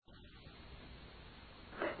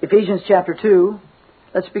Ephesians chapter 2,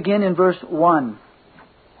 let's begin in verse 1.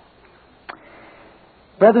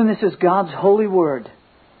 Brethren, this is God's holy word.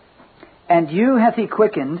 And you hath He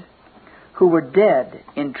quickened, who were dead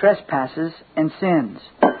in trespasses and sins,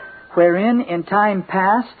 wherein in time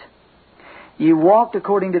past ye walked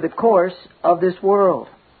according to the course of this world,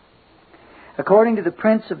 according to the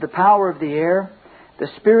prince of the power of the air, the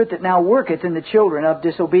spirit that now worketh in the children of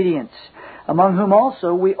disobedience, among whom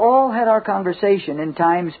also we all had our conversation in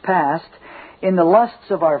times past, in the lusts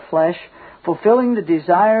of our flesh, fulfilling the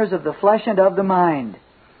desires of the flesh and of the mind,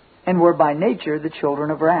 and were by nature the children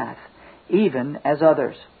of wrath, even as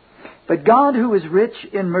others. But God, who is rich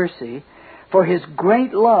in mercy, for His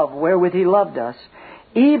great love wherewith He loved us,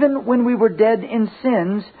 even when we were dead in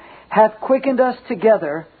sins, hath quickened us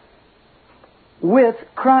together with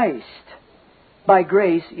Christ. By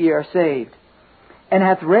grace ye are saved, and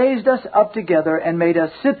hath raised us up together, and made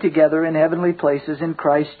us sit together in heavenly places in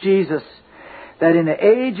Christ Jesus, that in the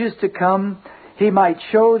ages to come He might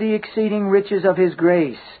show the exceeding riches of His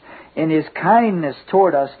grace in His kindness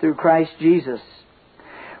toward us through Christ Jesus.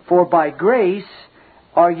 For by grace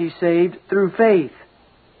are ye saved through faith,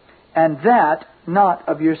 and that not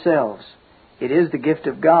of yourselves. It is the gift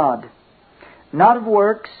of God, not of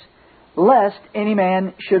works, lest any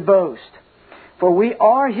man should boast. For we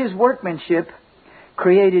are His workmanship,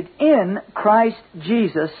 created in Christ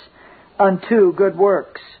Jesus unto good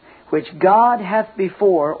works, which God hath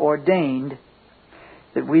before ordained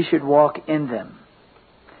that we should walk in them.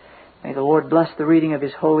 May the Lord bless the reading of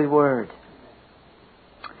His holy word.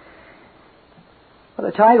 Well,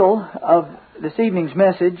 the title of this evening's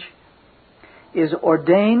message is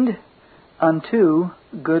Ordained unto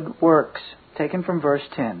Good Works, taken from verse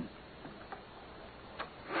 10.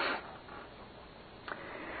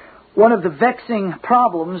 One of the vexing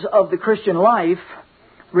problems of the Christian life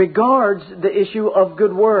regards the issue of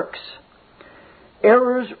good works.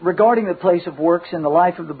 Errors regarding the place of works in the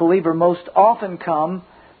life of the believer most often come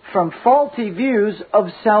from faulty views of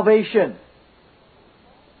salvation.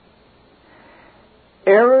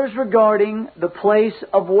 Errors regarding the place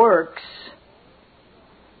of works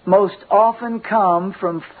most often come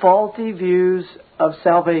from faulty views of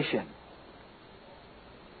salvation.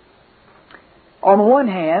 On the one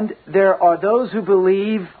hand, there are those who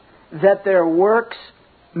believe that their works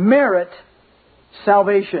merit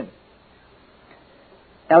salvation.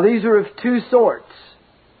 Now, these are of two sorts.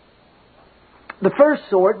 The first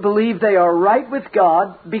sort believe they are right with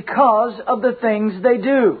God because of the things they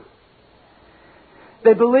do.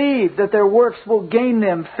 They believe that their works will gain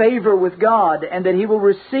them favor with God and that He will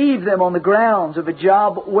receive them on the grounds of a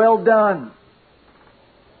job well done.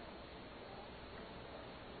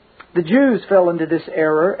 The Jews fell into this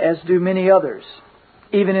error, as do many others,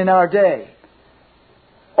 even in our day.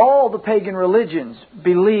 All the pagan religions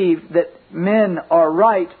believe that men are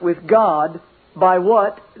right with God by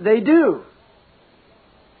what they do.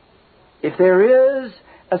 If there is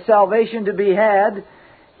a salvation to be had,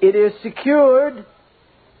 it is secured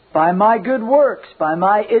by my good works, by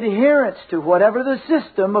my adherence to whatever the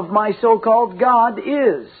system of my so-called God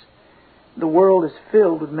is. The world is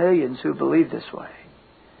filled with millions who believe this way.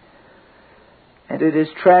 And it is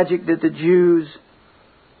tragic that the Jews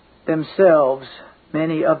themselves,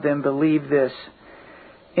 many of them, believe this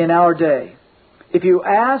in our day. If you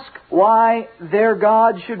ask why their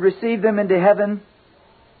God should receive them into heaven,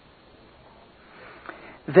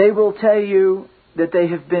 they will tell you that they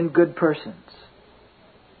have been good persons.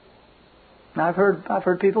 Now, I've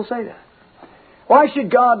heard people say that. Why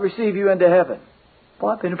should God receive you into heaven?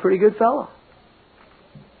 Well, I've been a pretty good fellow.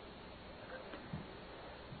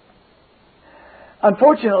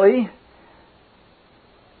 Unfortunately,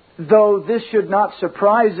 though this should not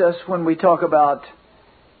surprise us when we talk about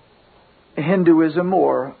Hinduism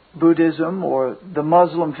or Buddhism or the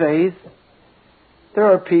Muslim faith,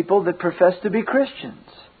 there are people that profess to be Christians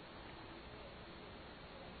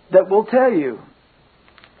that will tell you,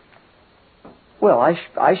 well,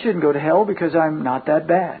 I shouldn't go to hell because I'm not that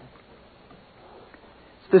bad.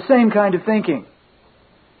 It's the same kind of thinking.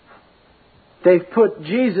 They've put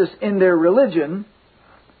Jesus in their religion,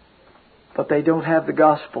 but they don't have the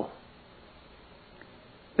gospel.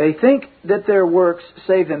 They think that their works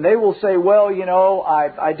save them. They will say, well, you know,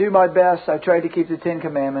 I do my best. I try to keep the Ten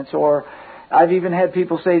Commandments. Or I've even had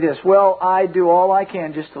people say this, well, I do all I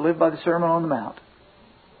can just to live by the Sermon on the Mount.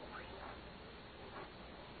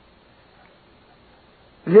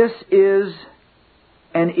 This is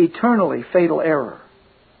an eternally fatal error.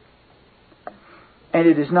 And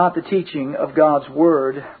it is not the teaching of God's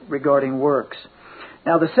Word regarding works.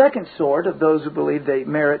 Now, the second sort of those who believe they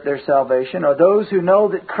merit their salvation are those who know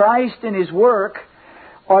that Christ and His work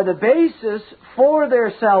are the basis for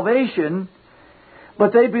their salvation,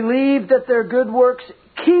 but they believe that their good works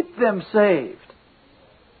keep them saved.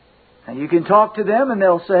 And you can talk to them and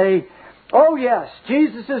they'll say, "Oh yes,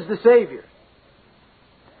 Jesus is the Savior."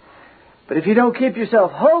 But if you don't keep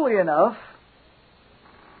yourself holy enough,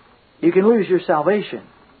 you can lose your salvation.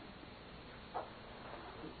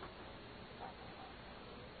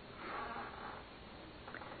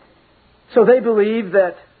 So they believe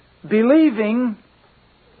that believing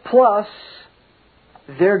plus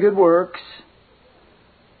their good works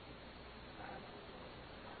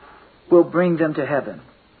will bring them to heaven.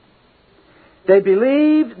 They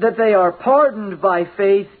believe that they are pardoned by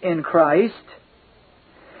faith in Christ,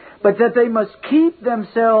 but that they must keep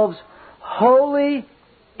themselves holy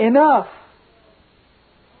enough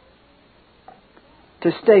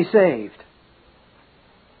to stay saved.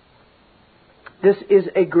 This is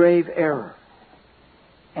a grave error,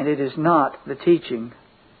 and it is not the teaching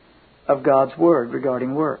of God's Word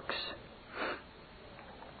regarding works.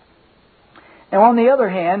 Now, on the other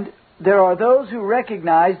hand, there are those who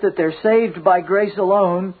recognize that they're saved by grace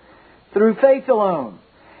alone, through faith alone,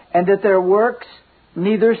 and that their works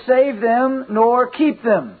neither save them nor keep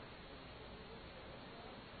them.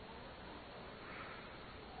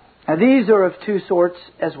 Now, these are of two sorts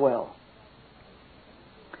as well.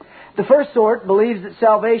 The first sort believes that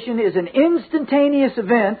salvation is an instantaneous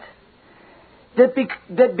event that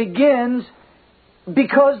begins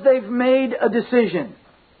because they've made a decision.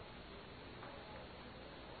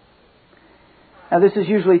 Now, this is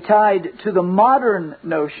usually tied to the modern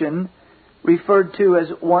notion referred to as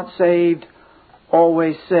once saved,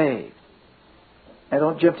 always saved. Now,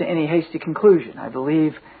 don't jump to any hasty conclusion. I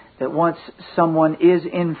believe that once someone is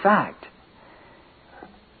in fact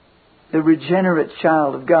the regenerate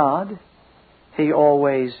child of God, he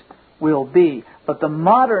always will be. But the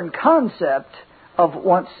modern concept of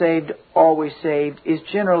once saved, always saved is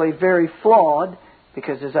generally very flawed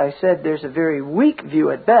because, as I said, there's a very weak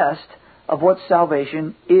view at best of what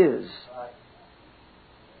salvation is.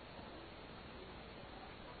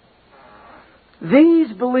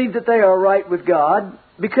 These believe that they are right with God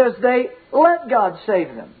because they let God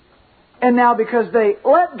save them. And now because they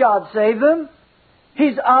let God save them,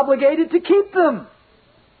 He's obligated to keep them.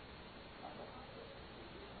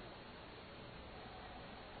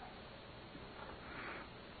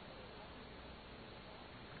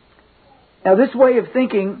 Now, this way of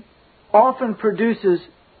thinking often produces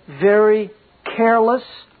very careless,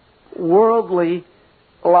 worldly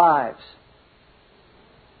lives.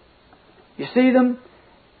 You see them?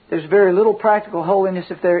 There's very little practical holiness,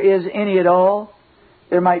 if there is any at all.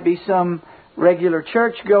 There might be some regular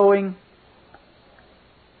church going.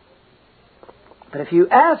 But if you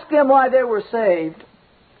ask them why they were saved,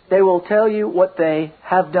 they will tell you what they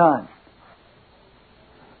have done.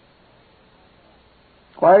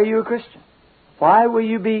 Why are you a Christian? Why will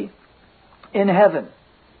you be in heaven?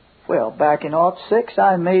 Well, back in 2006,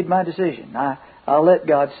 I made my decision. I let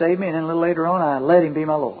God save me, and then a little later on, I let Him be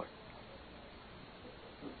my Lord.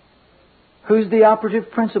 Who's the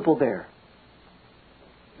operative principle there?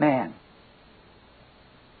 Man.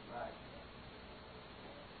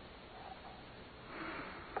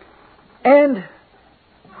 And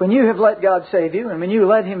when you have let God save you, and when you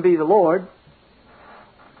let Him be the Lord,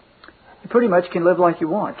 you pretty much can live like you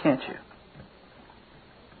want, can't you?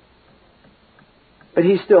 But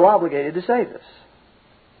He's still obligated to save us.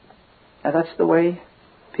 Now, that's the way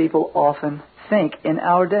people often think in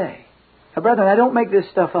our day. Now, brethren, I don't make this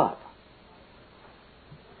stuff up.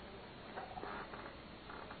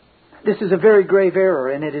 This is a very grave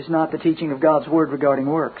error, and it is not the teaching of God's Word regarding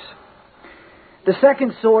works. The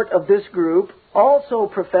second sort of this group also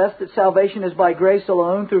profess that salvation is by grace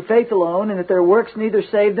alone, through faith alone, and that their works neither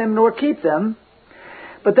save them nor keep them.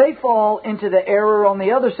 But they fall into the error on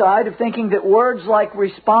the other side of thinking that words like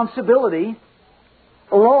responsibility,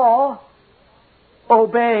 law,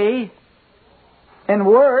 obey, and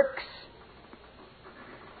works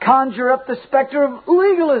conjure up the specter of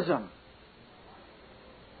legalism.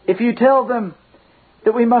 If you tell them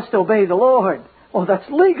that we must obey the Lord, well, that's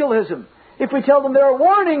legalism. If we tell them there are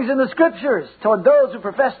warnings in the Scriptures toward those who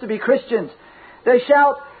profess to be Christians, they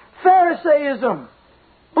shout Pharisaism,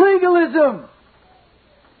 legalism.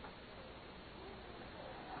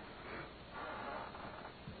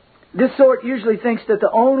 This sort usually thinks that the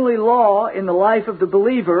only law in the life of the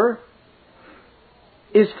believer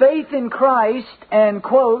is faith in Christ and,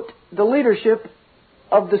 quote, the leadership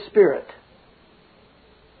of the Spirit.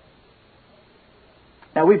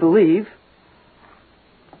 Now, we believe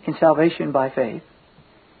in salvation by faith.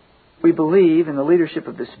 We believe in the leadership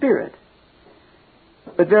of the Spirit.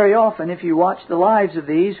 But very often, if you watch the lives of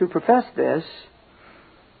these who profess this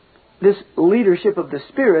leadership of the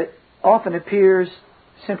Spirit often appears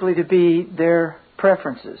simply to be their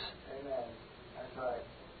preferences. Amen. That's right.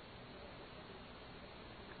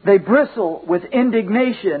 They bristle with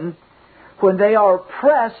indignation when they are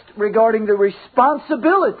pressed regarding the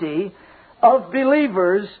responsibility of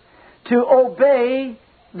believers to obey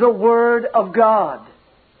the Word of God.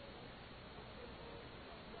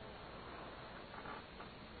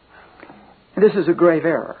 This is a grave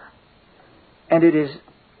error, and it is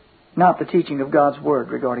not the teaching of God's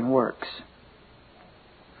Word regarding works.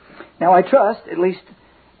 Now I trust, at least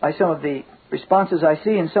by some of the responses I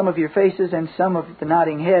see in some of your faces and some of the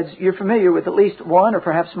nodding heads, you're familiar with at least one or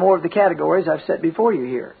perhaps more of the categories I've set before you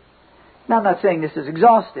here. Now I'm not saying this is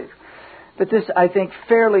exhaustive, but this, I think,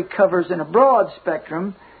 fairly covers in a broad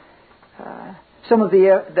spectrum some of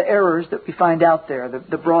the errors that we find out there,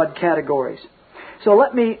 the broad categories. So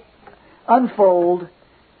let me unfold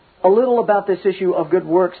a little about this issue of good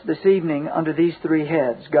works this evening under these three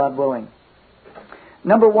heads, God willing.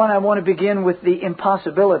 Number one, I want to begin with the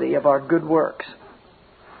impossibility of our good works.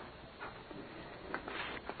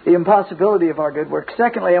 The impossibility of our good works.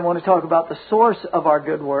 Secondly, I want to talk about the source of our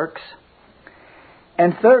good works.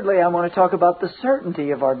 And thirdly, I want to talk about the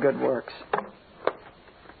certainty of our good works.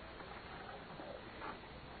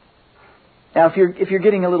 Now, if you're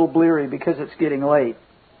getting a little bleary because it's getting late,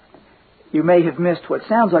 you may have missed what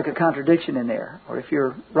sounds like a contradiction in there. Or if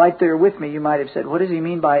you're right there with me, you might have said, what does he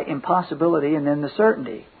mean by impossibility and then the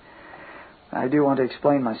certainty? I do want to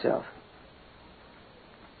explain myself.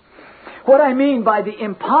 What I mean by the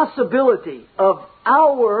impossibility of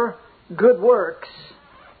our good works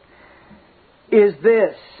is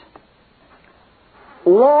this: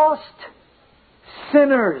 lost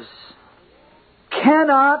sinners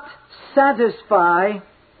cannot satisfy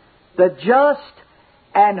the just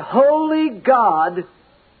and holy God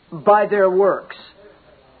by their works.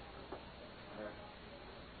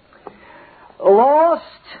 Lost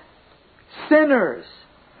sinners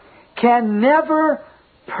can never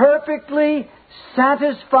perfectly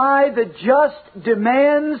satisfy the just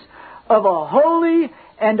demands of a holy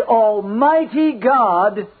and almighty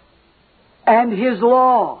God and His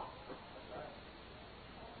law.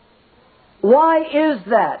 Why is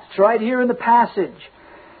that? It's right here in the passage.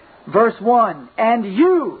 Verse 1, and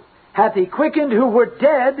you hath He quickened who were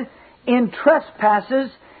dead in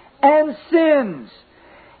trespasses and sins.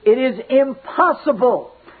 It is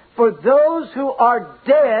impossible for those who are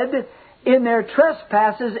dead in their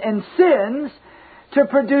trespasses and sins to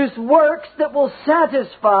produce works that will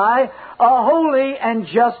satisfy a holy and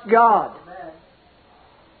just God.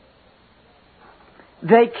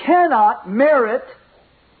 They cannot merit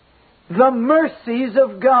the mercies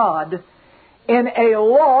of God in a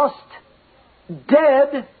lost,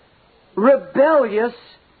 dead, rebellious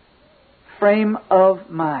frame of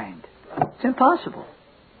mind. It's impossible.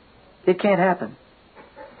 It can't happen.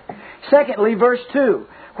 Secondly, verse 2,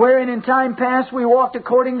 wherein in time past we walked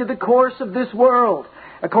according to the course of this world,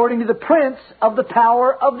 according to the prince of the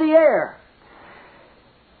power of the air.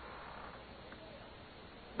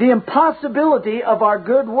 The impossibility of our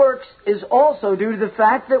good works is also due to the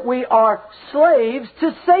fact that we are slaves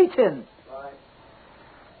to Satan.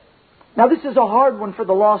 Now, this is a hard one for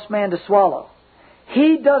the lost man to swallow.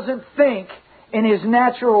 He doesn't think in his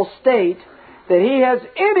natural state that he has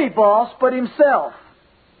any boss but himself.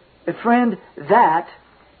 But friend, that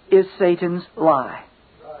is Satan's lie.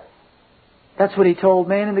 That's what he told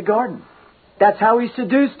man in the garden. That's how he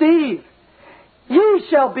seduced Eve. Ye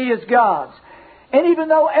shall be as gods. And even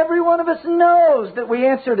though every one of us knows that we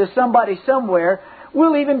answer to somebody somewhere,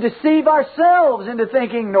 we'll even deceive ourselves into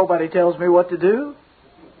thinking, nobody tells me what to do.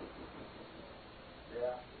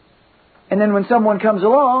 And then when someone comes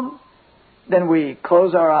along, then we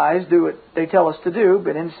close our eyes, do what they tell us to do,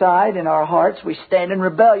 but inside, in our hearts, we stand in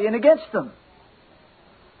rebellion against them.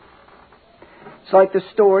 It's like the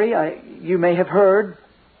story you may have heard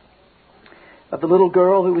of the little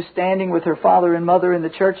girl who was standing with her father and mother in the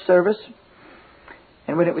church service.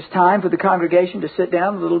 And when it was time for the congregation to sit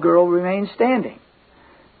down, the little girl remained standing.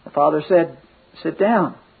 The father said, "Sit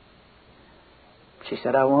down." She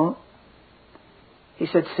said, "I won't." He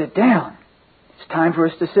said, "Sit down. It's time for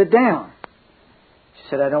us to sit down." She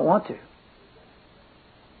said, "I don't want to."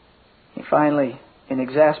 He finally, in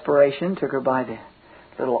exasperation, took her by the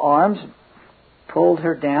little arms, pulled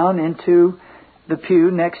her down into the pew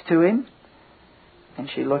next to him, and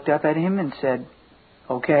she looked up at him and said,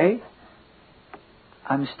 "Okay,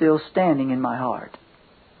 I'm still standing in my heart."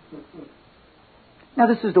 Now,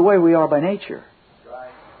 this is the way we are by nature.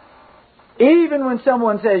 Even when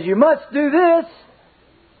someone says, "You must do this,"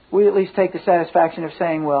 we at least take the satisfaction of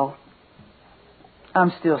saying, well,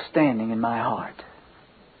 I'm still standing in my heart.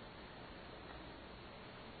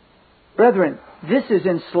 Brethren, this is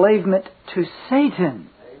enslavement to Satan.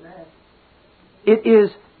 Amen. It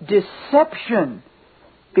is deception,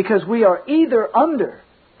 because we are either under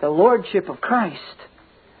the lordship of Christ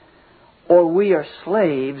or we are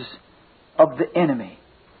slaves of the enemy.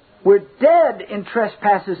 We're dead in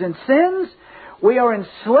trespasses and sins. We are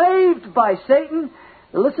enslaved by Satan.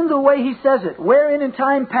 Listen to the way he says it. Wherein in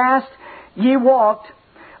time past ye walked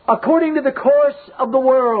according to the course of the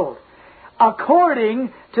world,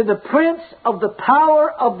 according to the prince of the power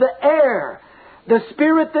of the air, the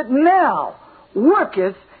spirit that now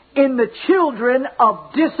worketh in the children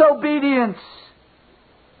of disobedience.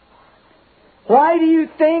 Why do you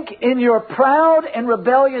think in your proud and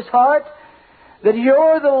rebellious heart that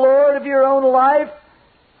you're the Lord of your own life?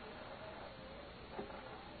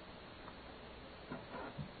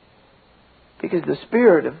 Because the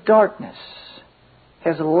spirit of darkness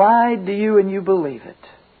has lied to you and you believe it.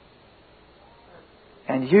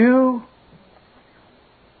 And you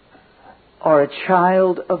are a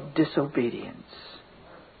child of disobedience.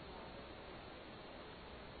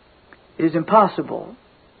 It is impossible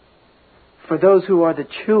for those who are the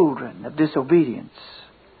children of disobedience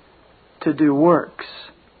to do works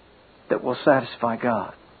that will satisfy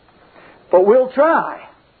God. But we'll try.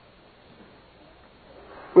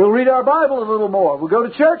 We'll read our Bible a little more. We'll go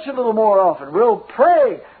to church a little more often. We'll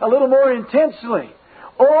pray a little more intensely.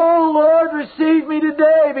 Oh, Lord, receive me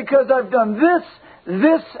today because I've done this,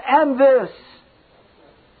 this, and this.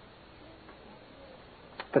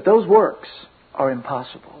 But those works are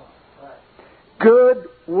impossible. Good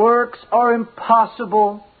works are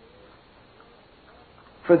impossible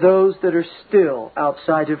for those that are still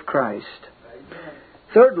outside of Christ.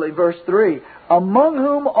 Thirdly, verse 3, among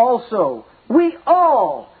whom also we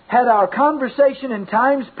all had our conversation in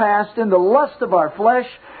times past in the lust of our flesh,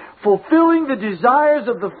 fulfilling the desires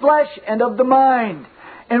of the flesh and of the mind,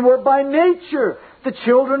 and were by nature the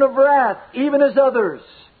children of wrath, even as others.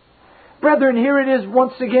 Brethren, here it is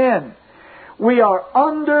once again. We are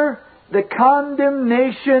under the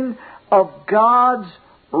condemnation of God's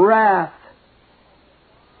wrath.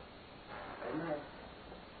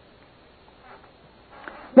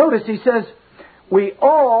 Notice he says, we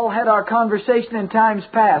all had our conversation in times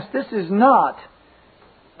past. This is not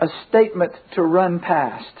a statement to run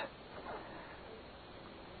past.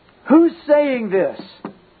 Who's saying this?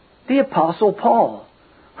 The Apostle Paul.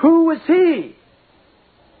 Who was he?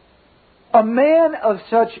 A man of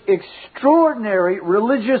such extraordinary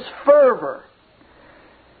religious fervor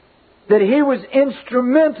that he was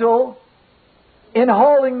instrumental in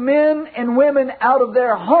hauling men and women out of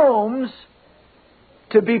their homes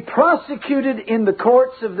to be prosecuted in the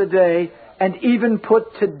courts of the day and even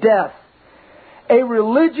put to death. A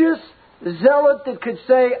religious zealot that could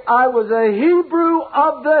say, I was a Hebrew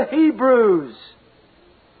of the Hebrews.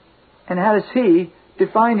 And how does he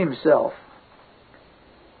define himself?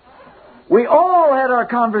 We all had our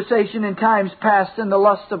conversation in times past in the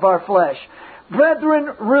lust of our flesh. Brethren,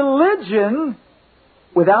 religion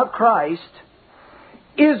without Christ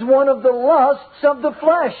is one of the lusts of the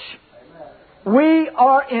flesh. We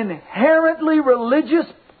are inherently religious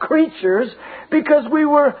creatures because we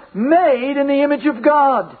were made in the image of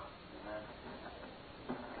God.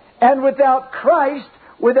 And without Christ,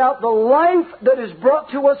 without the life that is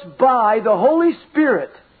brought to us by the Holy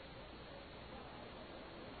Spirit,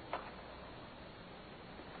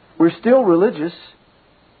 we're still religious.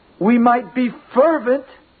 We might be fervent.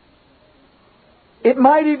 It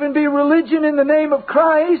might even be religion in the name of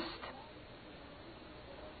Christ.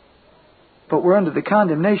 But we're under the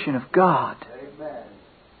condemnation of God. Amen.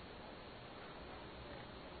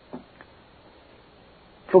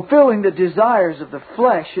 Fulfilling the desires of the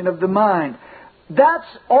flesh and of the mind. That's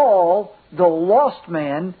all the lost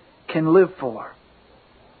man can live for.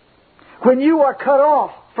 When you are cut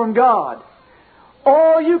off from God,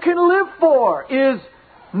 all you can live for is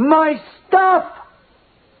my stuff.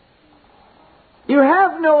 You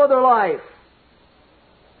have no other life.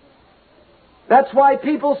 That's why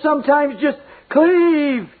people sometimes just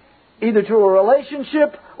cleave either to a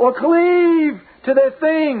relationship or cleave to their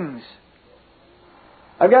things.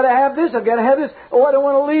 I've got to have this, I've got to have this. Oh, I don't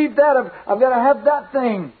want to leave that. I've got to have that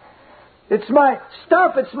thing. It's my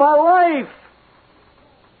stuff, it's my life.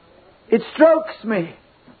 It strokes me.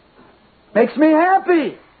 Makes me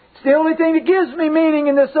happy. It's the only thing that gives me meaning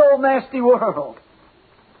in this old nasty world.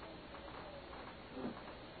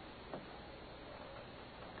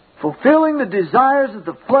 Fulfilling the desires of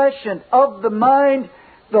the flesh and of the mind,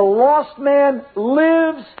 the lost man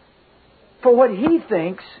lives for what he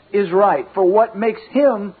thinks is right, for what makes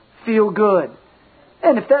him feel good.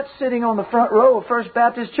 And if that's sitting on the front row of First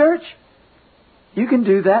Baptist Church, you can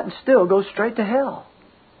do that and still go straight to hell.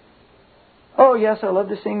 Oh, yes, I love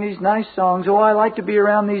to sing these nice songs. Oh, I like to be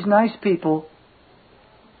around these nice people.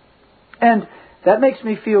 And that makes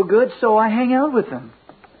me feel good, so I hang out with them.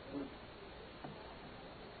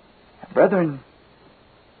 Brethren,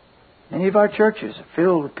 many of our churches are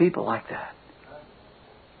filled with people like that.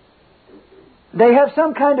 They have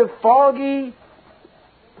some kind of foggy,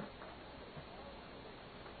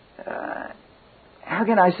 how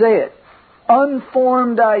can I say it,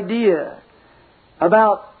 unformed idea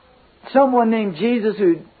about someone named Jesus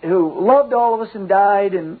who loved all of us and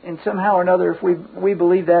died, and somehow or another, if we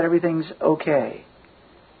believe that, everything's okay.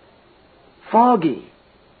 Foggy.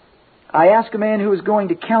 I asked a man who was going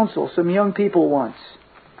to counsel some young people once.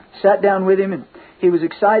 Sat down with him, and he was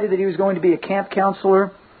excited that he was going to be a camp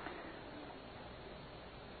counselor.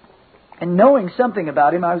 And knowing something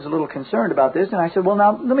about him, I was a little concerned about this, and I said, well,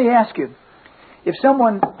 now, let me ask you. If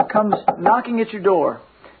someone comes knocking at your door,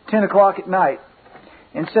 10 o'clock at night,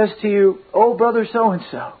 and says to you, oh, brother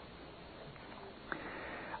so-and-so,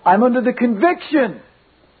 I'm under the conviction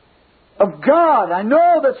of God. I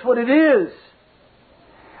know that's what it is.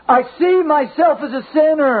 I see myself as a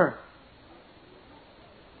sinner.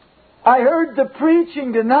 I heard the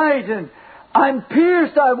preaching tonight and I'm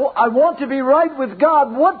pierced. I want to be right with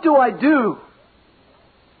God. What do I do?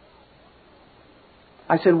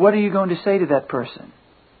 I said, what are you going to say to that person?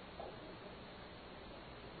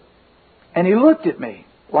 And he looked at me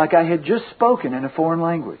like I had just spoken in a foreign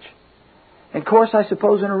language. And of course, I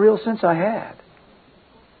suppose in a real sense I had.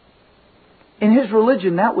 In his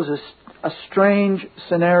religion, that was a strange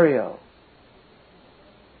scenario.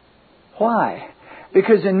 Why?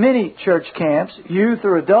 Because in many church camps, youth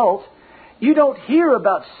or adults, you don't hear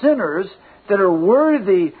about sinners that are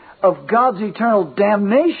worthy of God's eternal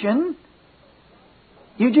damnation.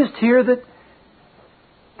 You just hear that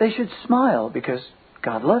they should smile because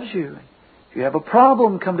God loves you. If you have a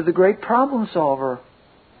problem, come to the great problem solver.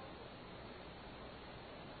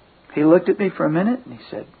 He looked at me for a minute and he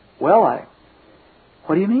said, well,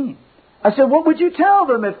 what do you mean? I said, what would you tell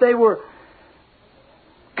them if they were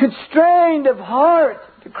constrained of heart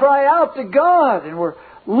to cry out to God and were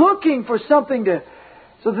looking for something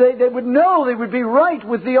so they would know they would be right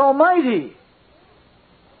with the Almighty?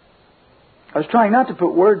 I was trying not to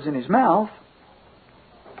put words in his mouth.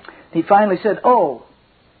 He finally said,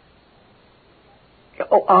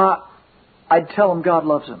 I'd tell him God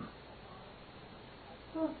loves him.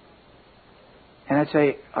 And I'd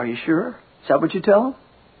say, are you sure? Is that what you tell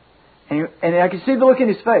him? And I could see the look in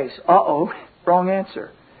his face. Wrong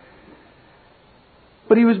answer.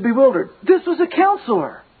 But he was bewildered. This was a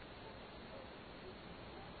counselor.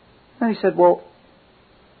 And he said, well,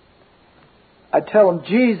 I'd tell him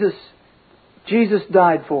Jesus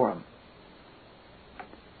died for him.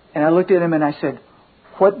 And I looked at him and I said,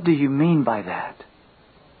 what do you mean by that?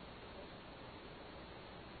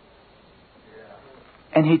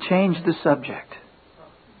 And he changed the subject.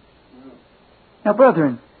 Now,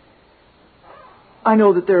 brethren, I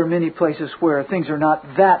know that there are many places where things are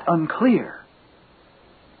not that unclear.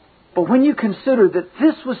 But when you consider that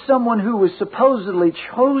this was someone who was supposedly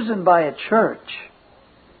chosen by a church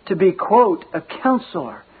to be, quote, a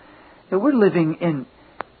counselor, that we're living in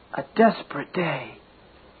a desperate day.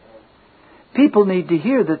 People need to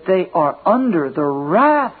hear that they are under the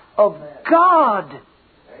wrath of God.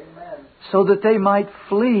 Amen. So that they might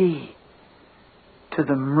flee to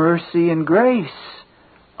the mercy and grace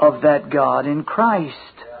of that God in Christ.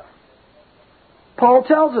 Yeah. Paul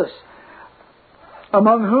tells us,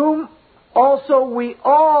 among whom also we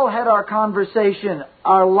all had our conversation,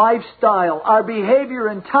 our lifestyle, our behavior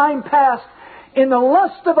in time past in the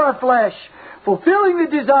lust of our flesh, fulfilling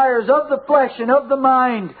the desires of the flesh and of the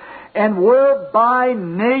mind, and were by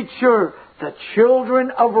nature the children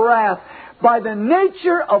of wrath. By the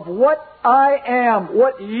nature of what I am,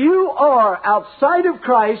 what you are outside of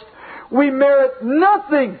Christ, we merit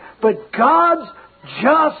nothing but God's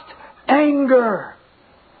just anger.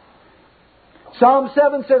 Psalm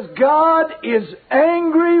 7 says, God is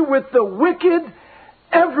angry with the wicked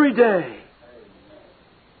every day.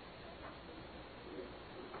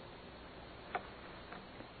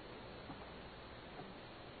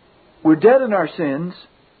 We're dead in our sins.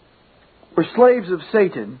 We're slaves of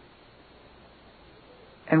Satan.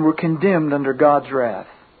 And we're condemned under God's wrath.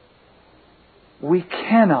 We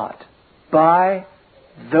cannot, by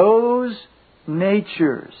those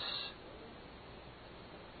natures,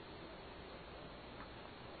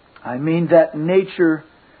 I mean that nature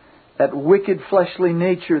that wicked fleshly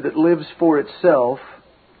nature that lives for itself,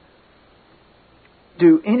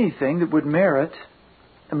 do anything that would merit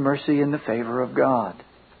the mercy and the favor of God.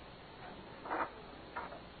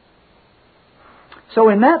 So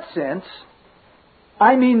in that sense,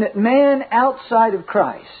 I mean that man outside of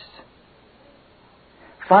Christ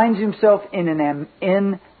finds himself in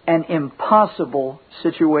an impossible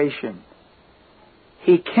situation.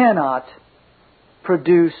 He cannot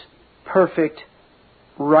produce perfect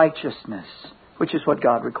righteousness, which is what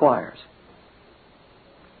God requires.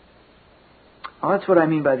 Well, that's what I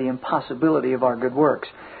mean by the impossibility of our good works.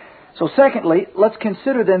 So secondly, let's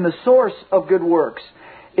consider then the source of good works.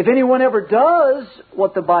 If anyone ever does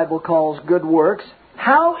what the Bible calls good works,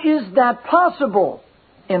 how is that possible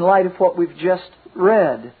in light of what we've just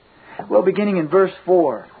read? Well, beginning in verse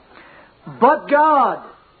 4. But God.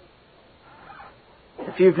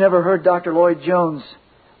 If you've never heard Dr. Lloyd Jones'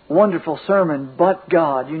 wonderful sermon, But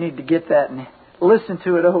God, you need to get that and listen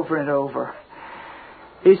to it over and over.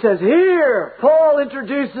 He says, here, Paul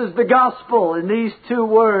introduces the gospel in these two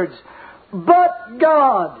words. But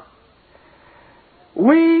God.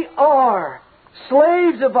 We are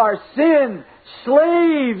slaves of our sin,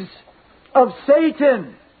 slaves of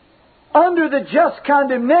Satan, under the just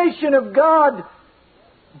condemnation of God.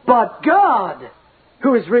 But God,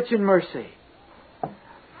 who is rich in mercy.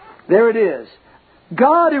 There it is.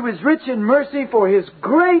 God, who is rich in mercy for His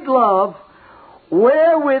great love,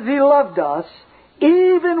 wherewith He loved us,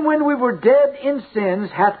 even when we were dead in sins,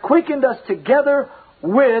 hath quickened us together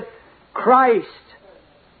with Christ.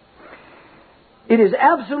 It is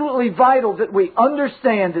absolutely vital that we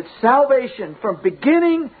understand that salvation from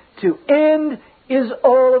beginning to end is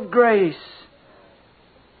all of grace.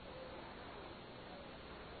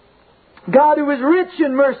 God, who is rich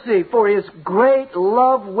in mercy for His great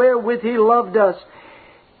love wherewith He loved us,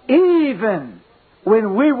 even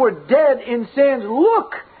when we were dead in sins.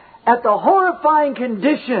 Look at the horrifying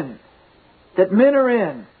condition that men are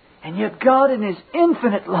in. And yet God, in His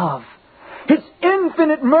infinite love, His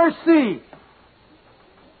infinite mercy,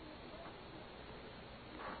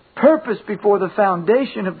 purposed before the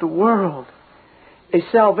foundation of the world a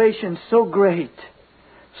salvation so great,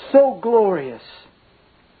 so glorious,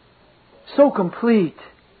 so complete,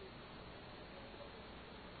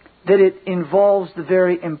 that it involves the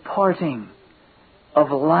very imparting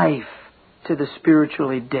of life to the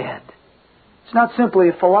spiritually dead. It's not simply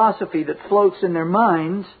a philosophy that floats in their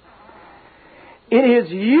minds. It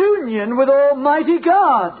is union with Almighty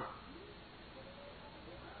God.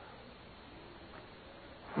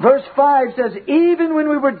 Verse 5 says, even when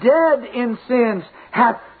we were dead in sins,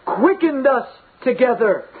 hath quickened us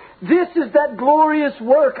together. This is that glorious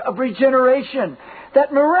work of regeneration,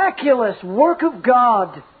 that miraculous work of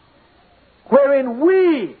God, wherein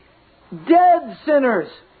we, dead sinners,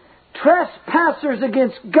 trespassers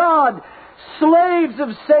against God, slaves of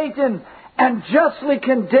Satan, and justly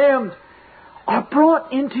condemned, are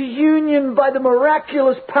brought into union by the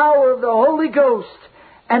miraculous power of the Holy Ghost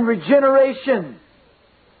and regeneration.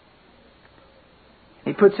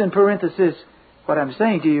 He puts in parenthesis, what I'm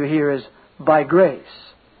saying to you here is, by grace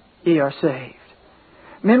ye are saved.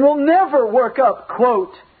 Men will never work up,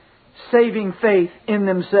 quote, saving faith in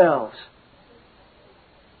themselves.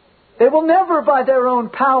 They will never, by their own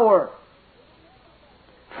power,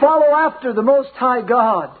 follow after the Most High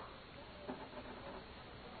God.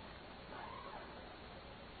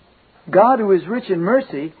 God, who is rich in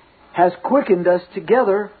mercy, has quickened us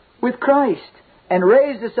together with Christ and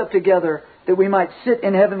raised us up together that we might sit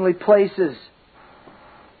in heavenly places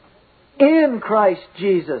in Christ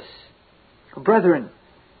Jesus. Brethren,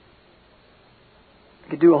 I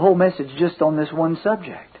could do a whole message just on this one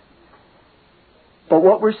subject. But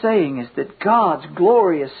what we're saying is that God's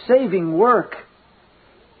glorious saving work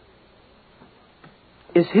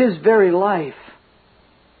is His very life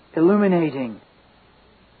illuminating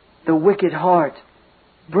the wicked heart,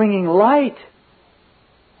 bringing light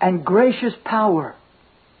and gracious power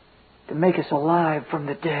to make us alive from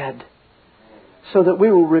the dead, so that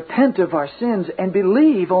we will repent of our sins and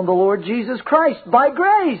believe on the Lord Jesus Christ. By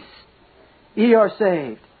grace ye are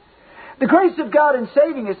saved. The grace of God in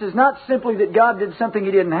saving us is not simply that God did something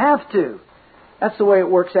He didn't have to. That's the way it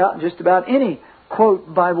works out in just about any,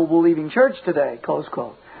 quote, Bible-believing church today, close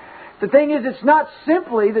quote. The thing is, it's not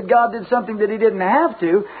simply that God did something that He didn't have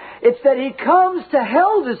to. It's that He comes to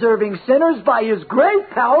hell-deserving sinners by His great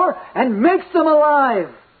power and makes them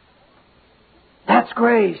alive. That's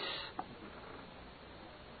grace.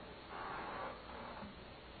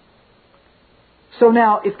 So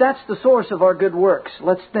now, if that's the source of our good works,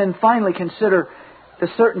 let's then finally consider the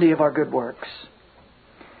certainty of our good works.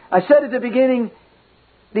 I said at the beginning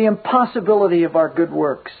the impossibility of our good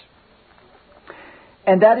works.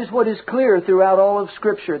 And that is what is clear throughout all of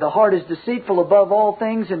Scripture. The heart is deceitful above all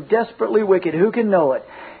things and desperately wicked. Who can know it?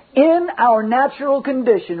 In our natural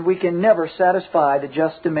condition, we can never satisfy the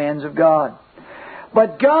just demands of God.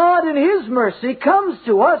 But God in His mercy comes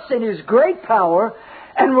to us in His great power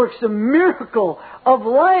and works a miracle of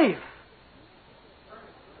life.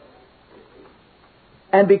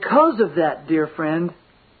 And because of that, dear friend,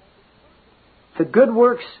 the good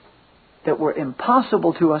works that were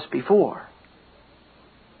impossible to us before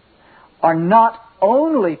are not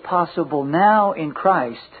only possible now in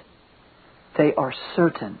Christ, they are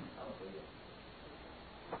certain.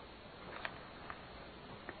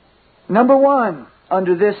 Number one,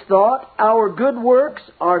 under this thought, our good works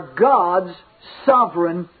are God's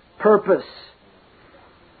sovereign purpose.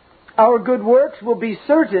 Our good works will be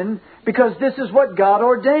certain because this is what God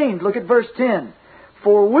ordained. Look at verse 10.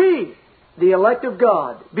 For we, the elect of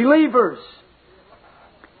God, believers,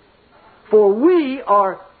 for we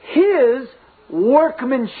are His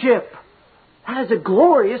workmanship. That is a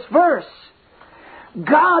glorious verse.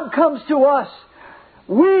 God comes to us,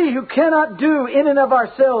 we who cannot do in and of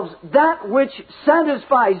ourselves that which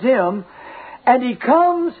satisfies Him, and He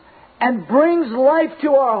comes and brings life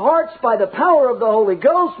to our hearts by the power of the Holy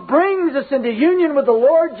Ghost, brings us into union with the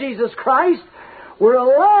Lord Jesus Christ. We're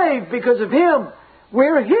alive because of Him.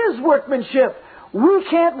 We're His workmanship. We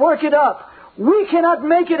can't work it up. We cannot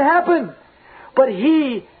make it happen. But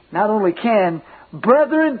He not only can,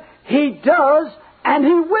 brethren, He does and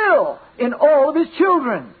He will in all of His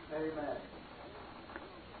children. Amen.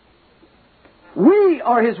 We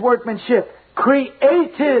are His workmanship,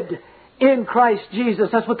 created in Christ Jesus.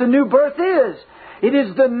 That's what the new birth is. It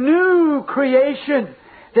is the new creation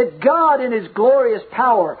that God in His glorious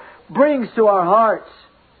power brings to our hearts.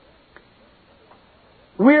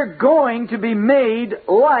 We're going to be made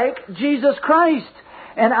like Jesus Christ,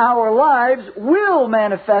 and our lives will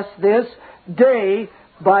manifest this day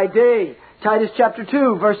by day. Titus chapter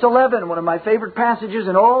 2, verse 11, one of my favorite passages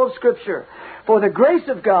in all of Scripture. For the grace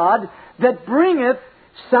of God that bringeth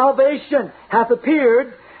salvation hath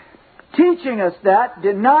appeared, teaching us that,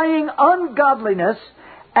 denying ungodliness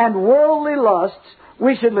and worldly lusts,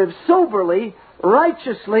 we should live soberly,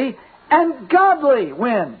 righteously, and godly.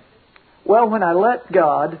 When? Well, when I let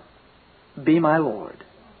God be my Lord.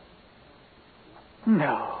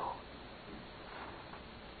 No.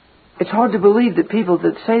 It's hard to believe that people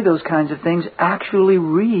that say those kinds of things actually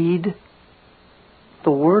read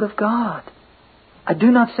the Word of God. I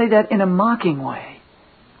do not say that in a mocking way.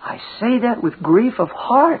 I say that with grief of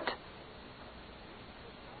heart.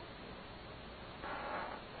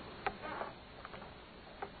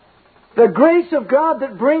 The grace of God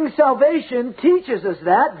that brings salvation teaches us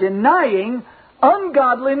that, denying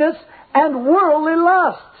ungodliness and worldly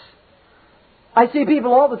lusts. I see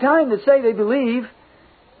people all the time that say they believe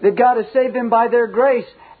that God has saved them by their grace,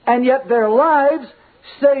 and yet their lives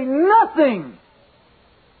say nothing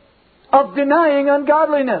of denying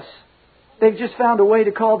ungodliness. They've just found a way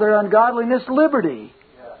to call their ungodliness liberty.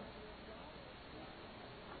 Yeah.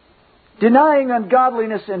 Denying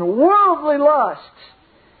ungodliness and worldly lusts.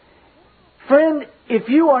 Friend, if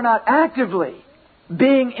you are not actively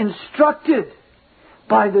being instructed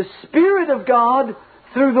by the Spirit of God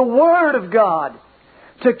through the Word of God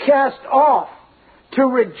to cast off, to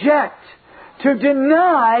reject, to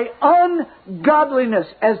deny ungodliness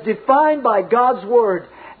as defined by God's Word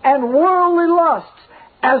and worldly lusts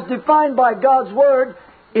as defined by God's Word,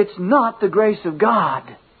 it's not the grace of God.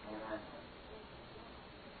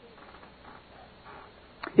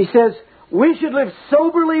 He says, we should live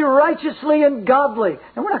soberly, righteously, and godly.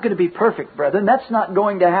 And we're not going to be perfect, brethren. That's not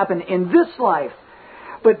going to happen in this life.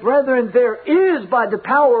 But, brethren, there is, by the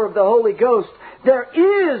power of the Holy Ghost, there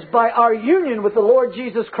is, by our union with the Lord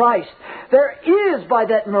Jesus Christ, there is, by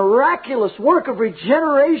that miraculous work of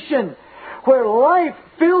regeneration, where life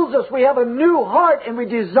fills us, we have a new heart, and we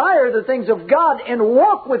desire the things of God and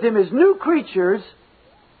walk with Him as new creatures,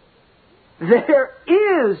 there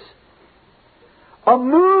is a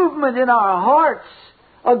movement in our hearts,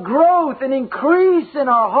 a growth, an increase in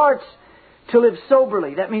our hearts to live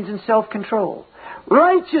soberly. That means in self-control.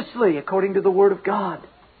 Righteously, according to the Word of God.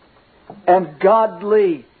 And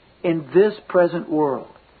godly in this present world.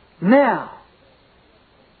 Now,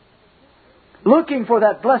 looking for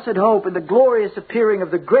that blessed hope and the glorious appearing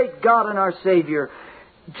of the great God and our Savior,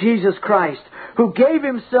 Jesus Christ, who gave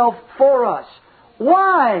Himself for us.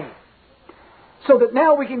 Why? So that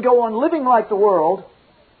now we can go on living like the world,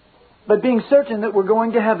 but being certain that we're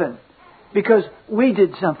going to heaven. Because we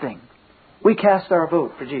did something. We cast our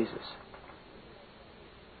vote for Jesus.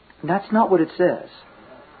 And that's not what it says.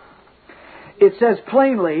 it says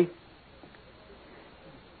plainly,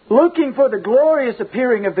 looking for the glorious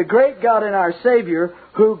appearing of the great God and our Savior,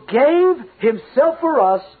 who gave Himself for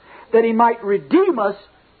us, that He might redeem us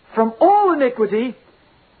from all iniquity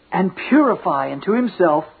and purify unto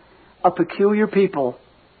Himself a peculiar people.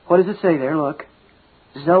 What does it say there? Look.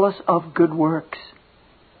 Zealous of good works.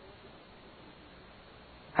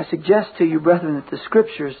 I suggest to you, brethren, that the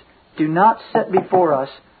Scriptures do not set before us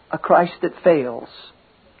a Christ that fails.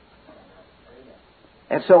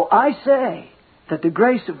 And so I say that the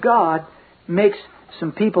grace of God makes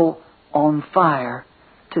some people on fire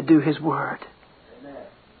to do His Word.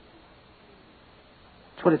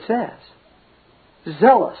 That's what it says.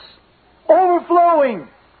 Zealous, overflowing,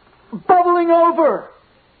 bubbling over,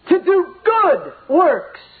 to do good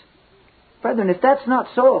works. Brethren, if that's not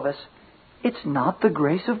so of us, it's not the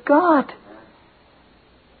grace of God.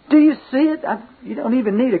 Do you see it? You don't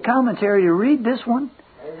even need a commentary to read this one.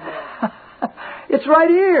 It's right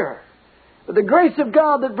here. But the grace of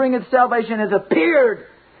God that bringeth salvation has appeared,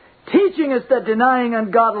 teaching us that denying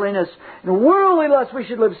ungodliness and worldly lust we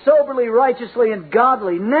should live soberly, righteously, and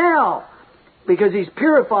godly now, because He's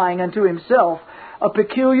purifying unto Himself a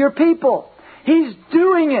peculiar people. He's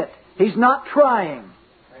doing it. He's not trying.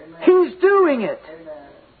 Amen. He's doing it. Amen.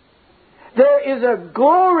 There is a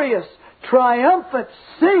glorious, triumphant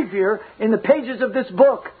Savior in the pages of this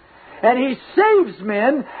book. And He saves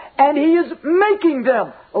men, and He is making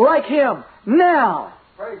them like Him now.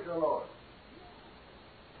 Praise the Lord.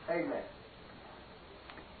 Amen.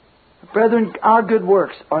 Brethren, our good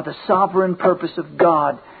works are the sovereign purpose of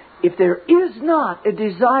God. If there is not a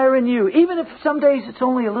desire in you, even if some days it's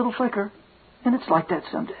only a little flicker, and it's like that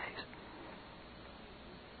some days.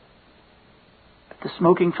 But the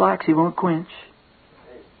smoking flax He won't quench.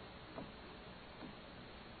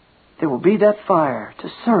 There will be that fire to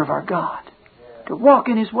serve our God, to walk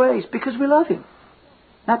in His ways because we love Him.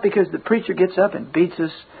 Not because the preacher gets up and beats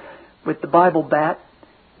us with the Bible bat,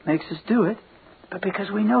 makes us do it, but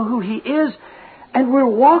because we know who He is and we're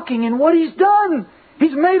walking in what He's done.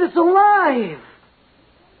 He's made us alive.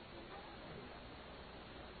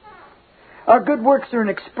 Our good works are an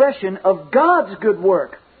expression of God's good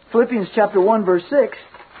work. Philippians chapter 1 verse 6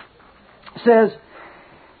 says,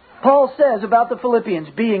 Paul says about the Philippians,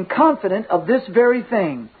 being confident of this very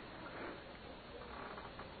thing.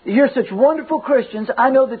 You're such wonderful Christians, I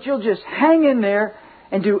know that you'll just hang in there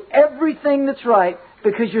and do everything that's right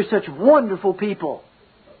because you're such wonderful people.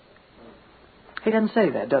 He doesn't say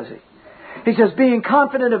that, does he? He says, being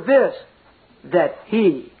confident of this, that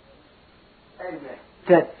He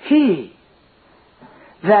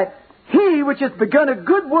which hath begun a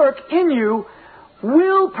good work in you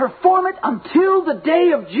will perform it until the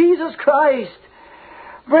day of Jesus Christ.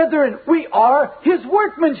 Brethren, we are His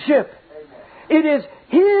workmanship. It is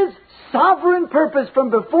His sovereign purpose from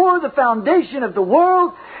before the foundation of the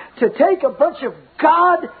world to take a bunch of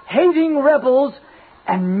God-hating rebels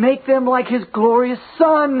and make them like His glorious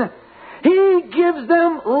Son. He gives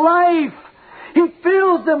them life. He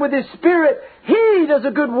fills them with His Spirit. He does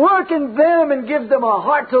a good work in them and gives them a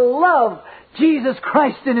heart to love Jesus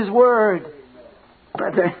Christ in His Word.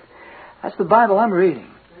 Brethren, that's the Bible I'm reading.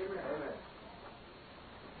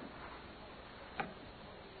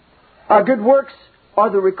 Our good works are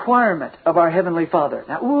the requirement of our Heavenly Father.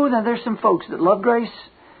 Now there's some folks that love grace,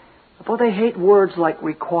 but they hate words like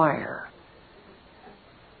require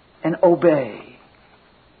and obey.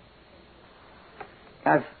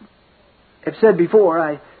 I've said before,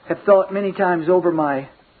 I have thought many times over my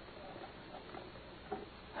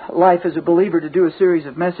life as a believer to do a series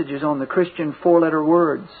of messages on the Christian four-letter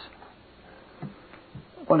words.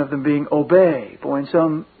 One of them being obey. Boy,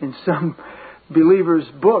 in some believer's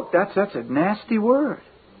book, that's a nasty word.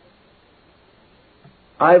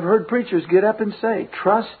 I've heard preachers get up and say,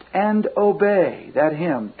 trust and obey, that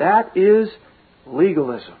hymn. That is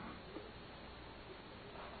legalism.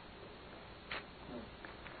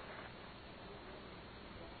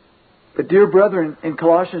 But dear brethren, in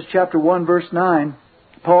Colossians chapter 1 verse 9,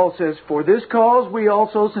 Paul says, for this cause we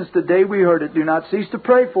also, since the day we heard it, do not cease to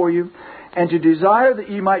pray for you, and to desire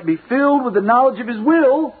that ye might be filled with the knowledge of His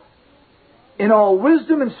will, in all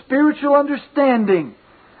wisdom and spiritual understanding.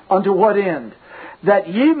 Unto what end? That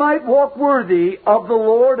ye might walk worthy of the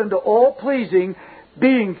Lord unto all pleasing,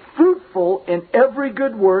 being fruitful in every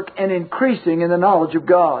good work and increasing in the knowledge of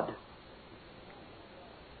God.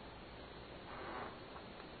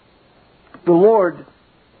 The Lord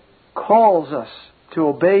calls us to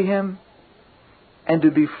obey Him and to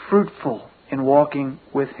be fruitful in walking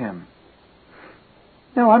with Him.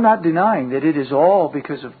 Now, I'm not denying that it is all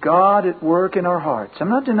because of God at work in our hearts. I'm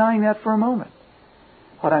not denying that for a moment.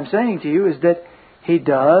 What I'm saying to you is that He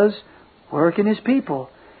does work in His people,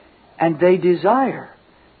 and they desire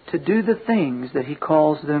to do the things that He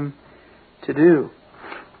calls them to do.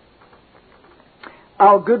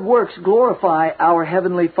 Our good works glorify our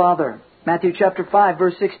Heavenly Father. Matthew chapter 5,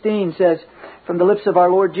 verse 16 says, from the lips of our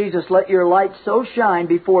Lord Jesus, let your light so shine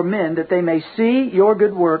before men that they may see your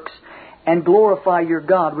good works and glorify your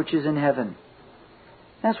God which is in heaven.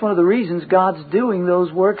 That's one of the reasons God's doing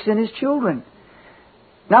those works in His children.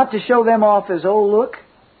 Not to show them off as, oh, look,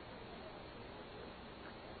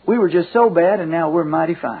 we were just so bad and now we're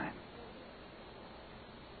mighty fine.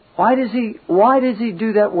 Why does He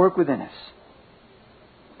do that work within us?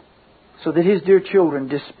 So that His dear children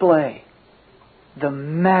display the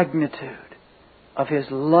magnitude of His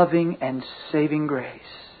loving and saving grace.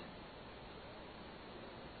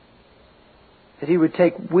 That He would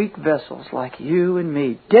take weak vessels like you and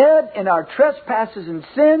me, dead in our trespasses and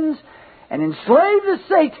sins, and enslaved to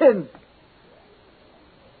Satan,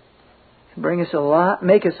 and bring us alive,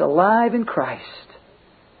 make us alive in Christ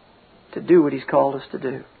to do what He's called us to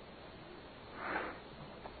do.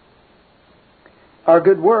 Our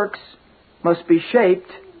good works must be shaped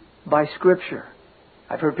by Scripture.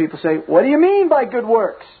 I've heard people say, what do you mean by good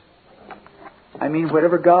works? I mean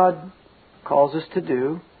whatever God calls us to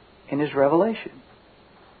do in His revelation.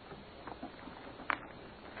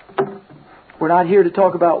 We're not here to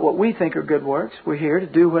talk about what we think are good works. We're here to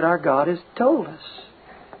do what our God has told us.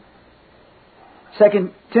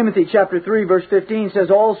 2 Timothy chapter 3 verse 15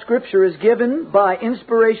 says, all Scripture is given by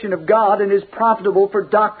inspiration of God and is profitable for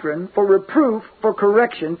doctrine, for reproof, for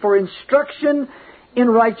correction, for instruction in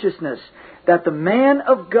righteousness, that the man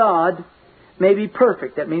of God may be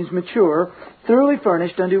perfect, that means mature, thoroughly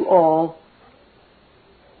furnished unto all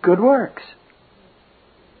good works.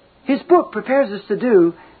 His book prepares us to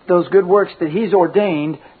do those good works that He's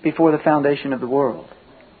ordained before the foundation of the world.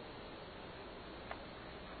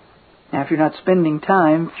 Now, if you're not spending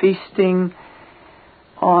time feasting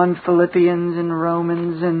on Philippians and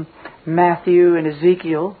Romans and Matthew and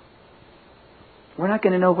Ezekiel, we're not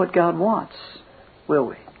going to know what God wants, will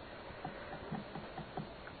we?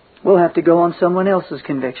 We'll have to go on someone else's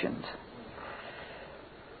convictions.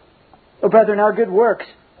 Oh, brethren, our good works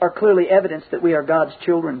are clearly evidence that we are God's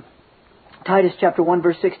children. Titus chapter 1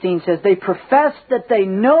 verse 16 says, they profess that they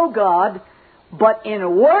know God, but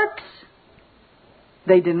in works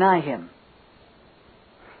they deny Him.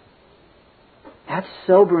 That's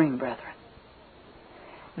sobering, brethren.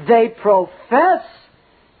 They profess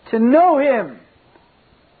to know Him,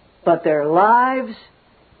 but their lives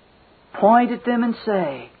point at them and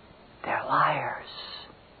say, they're liars.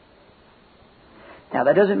 Now,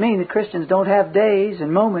 that doesn't mean that Christians don't have days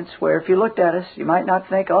and moments where if you looked at us, you might not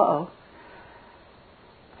think, uh-oh,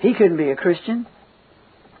 he couldn't be a Christian.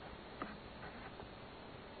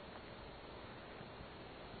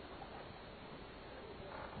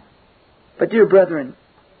 But dear brethren,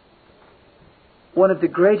 one of the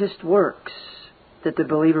greatest works that the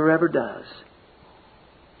believer ever does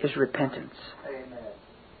is repentance. Amen.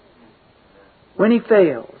 When he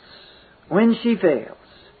fails, when she fails,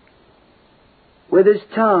 with his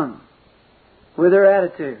tongue, with her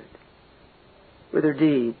attitude, with her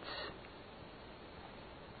deeds,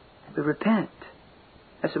 we repent.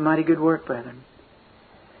 That's a mighty good work, brethren.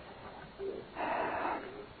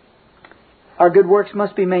 Our good works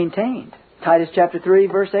must be maintained. Titus chapter 3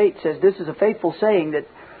 verse 8 says, this is a faithful saying, that,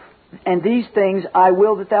 and these things I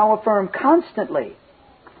will that thou affirm constantly.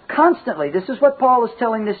 Constantly. This is what Paul is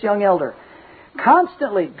telling this young elder.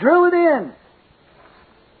 Constantly, drill it in,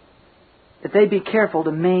 that they be careful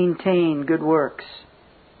to maintain good works.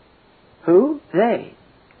 Who? They.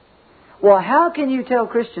 Well, how can you tell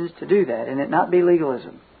Christians to do that and it not be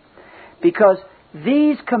legalism? Because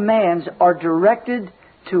these commands are directed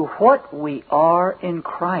to what we are in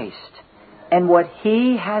Christ and what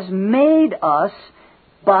He has made us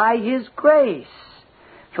by His grace.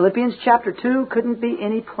 Philippians chapter 2 couldn't be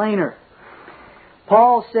any plainer.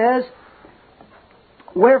 Paul says,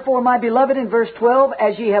 wherefore, my beloved, in verse 12,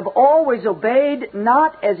 as ye have always obeyed,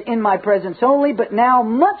 not as in my presence only, but now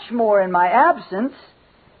much more in my absence.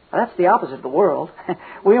 Well, that's the opposite of the world.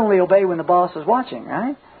 We only obey when the boss is watching,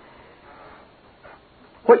 right?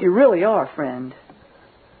 What you really are, friend,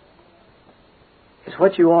 is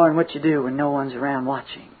what you are and what you do when no one's around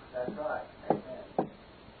watching. That's right. Amen.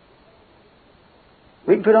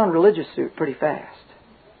 We can put on a religious suit pretty fast.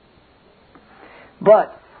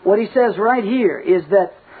 But what he says right here is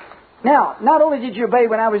that, now, not only did you obey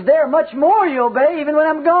when I was there, much more you obey even when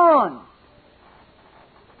I'm gone.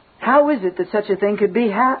 How is it that such a thing could be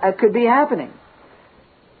happening?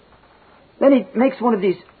 Then he makes one of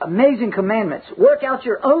these amazing commandments. Work out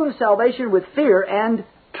your own salvation with fear and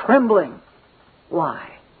trembling. Why?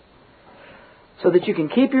 So that you can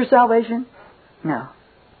keep your salvation? No.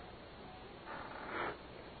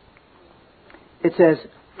 It says,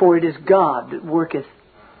 for it is God that worketh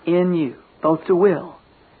in you, both to will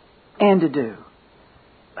and to do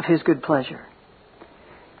of His good pleasure.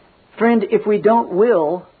 Friend, if we don't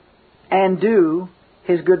will and do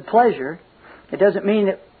His good pleasure, it doesn't mean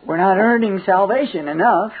that we're not earning salvation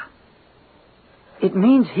enough. It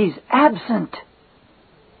means He's absent.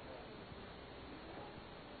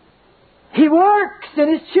 He works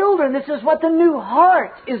in His children. This is what the new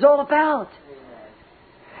heart is all about.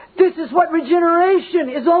 This is what regeneration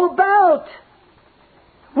is all about.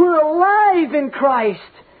 We're alive in Christ.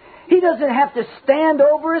 He doesn't have to stand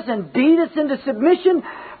over us and beat us into submission.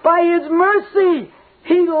 By His mercy,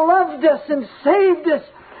 He loved us and saved us.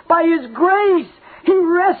 By His grace, He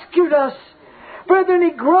rescued us. Brethren,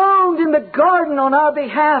 He groaned in the garden on our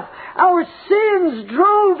behalf. Our sins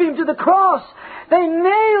drove Him to the cross. They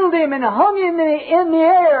nailed Him and hung Him in the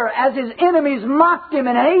air as His enemies mocked Him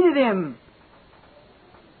and hated Him.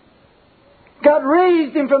 God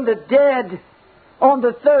raised Him from the dead on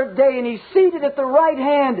the third day, and He's seated at the right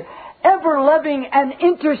hand, ever loving and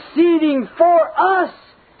interceding for us.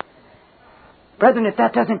 Brethren, if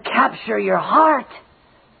that doesn't capture your heart,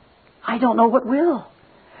 I don't know what will.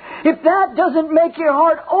 If that doesn't make your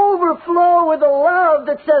heart overflow with a love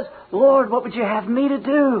that says, Lord, what would you have me to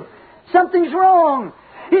do? Something's wrong.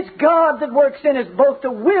 It's God that works in us both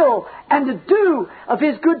to will and to do of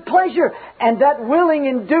His good pleasure. And that willing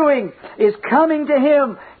and doing is coming to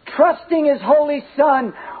Him, trusting His Holy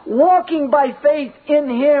Son, walking by faith in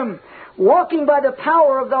Him, walking by the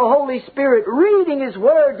power of the Holy Spirit, reading His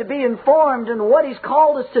Word to be informed in what He's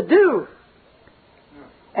called us to do,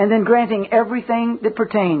 and then granting everything that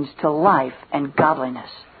pertains to life and godliness.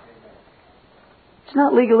 It's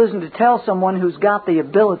not legalism to tell someone who's got the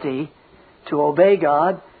ability to obey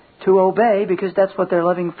God, to obey because that's what their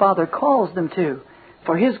loving Father calls them to,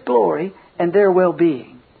 for His glory and their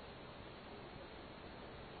well-being.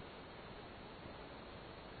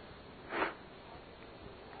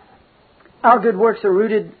 Our good works are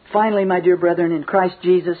rooted, finally, my dear brethren, in Christ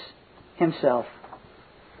Jesus Himself.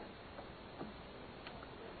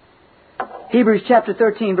 Hebrews chapter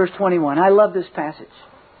 13, verse 21. I love this passage.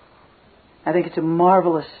 I think it's a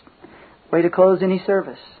marvelous way to close any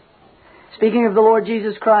service. Speaking of the Lord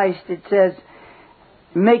Jesus Christ, it says,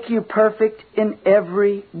 make you perfect in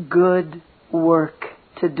every good work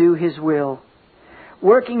to do His will,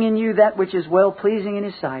 working in you that which is well-pleasing in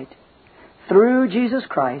His sight, through Jesus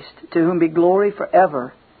Christ, to whom be glory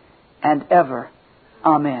forever and ever.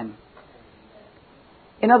 Amen.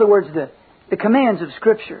 In other words, the commands of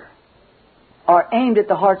Scripture are aimed at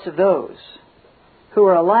the hearts of those who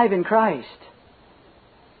are alive in Christ,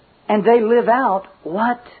 and they live out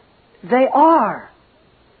what they are.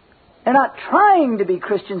 They're not trying to be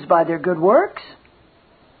Christians by their good works.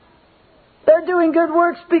 They're doing good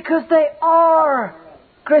works because they are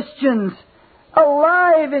Christians,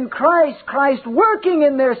 alive in Christ, Christ working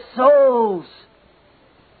in their souls,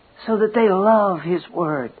 so that they love His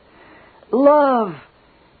Word, love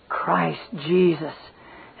Christ Jesus.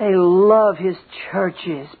 They love His church,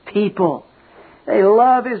 His people. They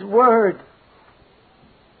love His Word.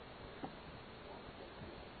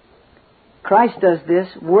 Christ does this,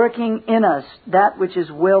 working in us that which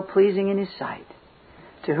is well-pleasing in His sight,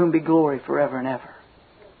 to whom be glory forever and ever.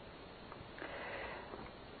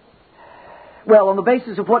 Well, on the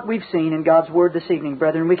basis of what we've seen in God's Word this evening,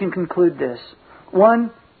 brethren, we can conclude this.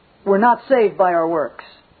 One, we're not saved by our works.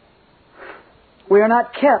 We are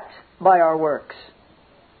not kept by our works.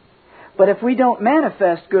 But if we don't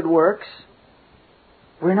manifest good works,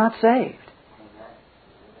 we're not saved.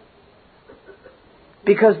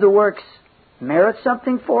 Because the works merit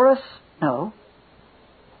something for us? No.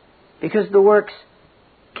 Because the works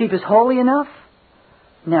keep us holy enough?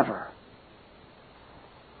 Never.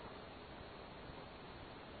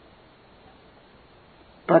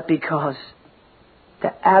 But because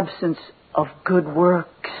the absence of good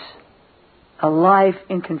works, a life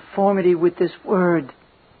in conformity with this Word,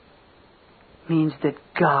 means that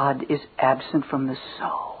God is absent from the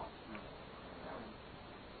soul.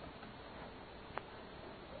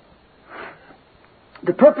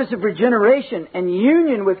 The purpose of regeneration and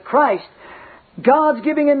union with Christ, God's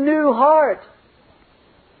giving a new heart,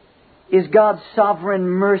 is God's sovereign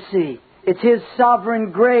mercy. It's His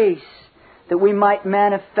sovereign grace that we might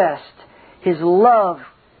manifest His love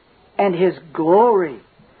and His glory.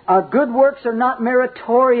 Our good works are not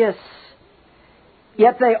meritorious.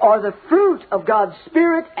 Yet they are the fruit of God's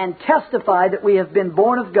Spirit and testify that we have been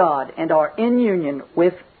born of God and are in union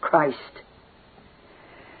with Christ.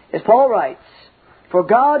 As Paul writes, "For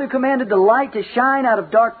God, who commanded the light to shine out of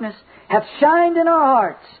darkness, hath shined in our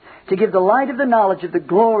hearts to give the light of the knowledge of the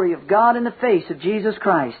glory of God in the face of Jesus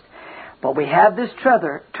Christ. But we have this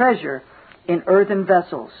treasure in earthen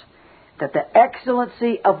vessels, that the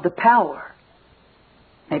excellency of the power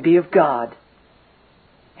may be of God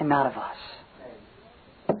and not of us."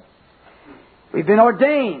 We've been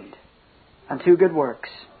ordained unto good works.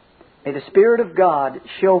 May the Spirit of God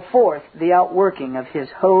show forth the outworking of His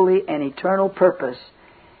holy and eternal purpose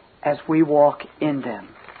as we walk in them.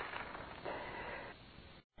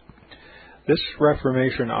 This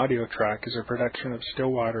Reformation audio track is a production of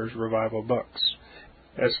Stillwater's Revival Books.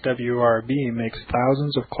 SWRB makes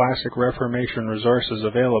thousands of classic Reformation resources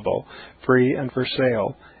available, free and for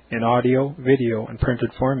sale, in audio, video, and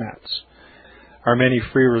printed formats. Our many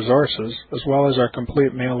free resources, as well as our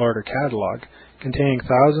complete mail-order catalog, containing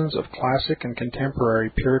thousands of classic and contemporary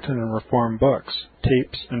Puritan and Reformed books,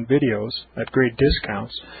 tapes, and videos at great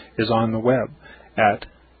discounts, is on the web at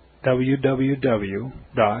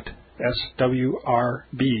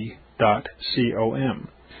www.swrb.com.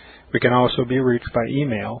 We can also be reached by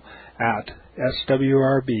email at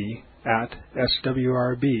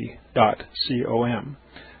swrb@swrb.com,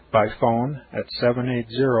 by phone at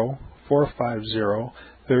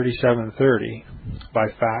 780-450-3730, by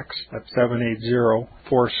fax at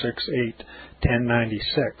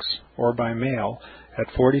 780-468-1096, or by mail at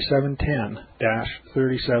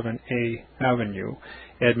 4710-37A Avenue,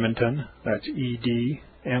 Edmonton, that's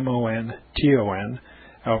Edmonton,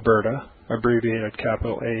 Alberta, abbreviated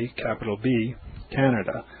capital A, capital B,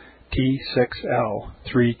 Canada,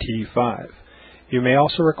 T6L3T5. You may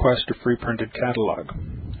also request a free printed catalog.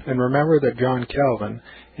 And remember that John Calvin,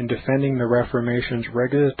 in defending the Reformation's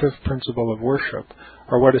regulative principle of worship,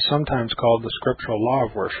 or what is sometimes called the scriptural law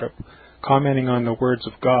of worship, commenting on the words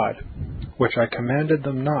of God, "which I commanded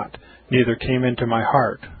them not, neither came into my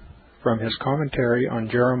heart," from his commentary on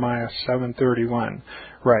Jeremiah 7:31,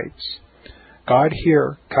 writes, "God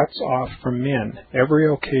here cuts off from men every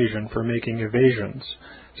occasion for making evasions,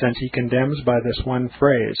 since he condemns by this one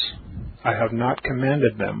phrase, 'I have not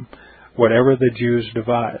commanded them,' whatever the Jews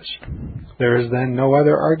devised. There is then no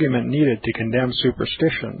other argument needed to condemn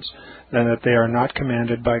superstitions than that they are not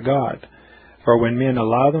commanded by God. For when men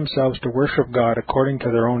allow themselves to worship God according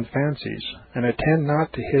to their own fancies, and attend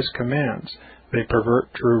not to His commands, they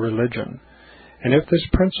pervert true religion. And if this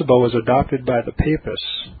principle was adopted by the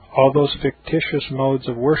Papists, all those fictitious modes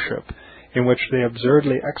of worship in which they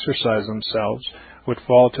absurdly exercise themselves would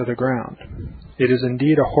fall to the ground. It is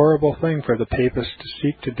indeed a horrible thing for the Papists to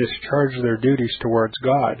seek to discharge their duties towards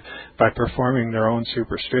God by performing their own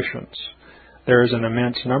superstitions. There is an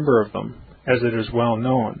immense number of them, as it is well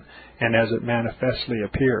known, and as it manifestly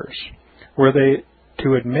appears. Were they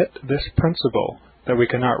to admit this principle, that we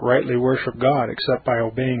cannot rightly worship God except by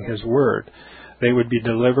obeying His word, they would be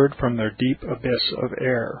delivered from their deep abyss of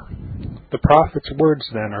error. The prophet's words,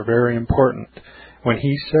 then, are very important, when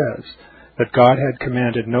he says that God had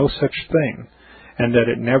commanded no such thing, and that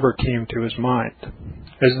it never came to his mind,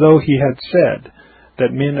 as though he had said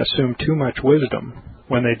that men assume too much wisdom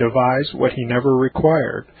when they devise what he never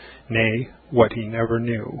required, nay, what he never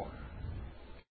knew.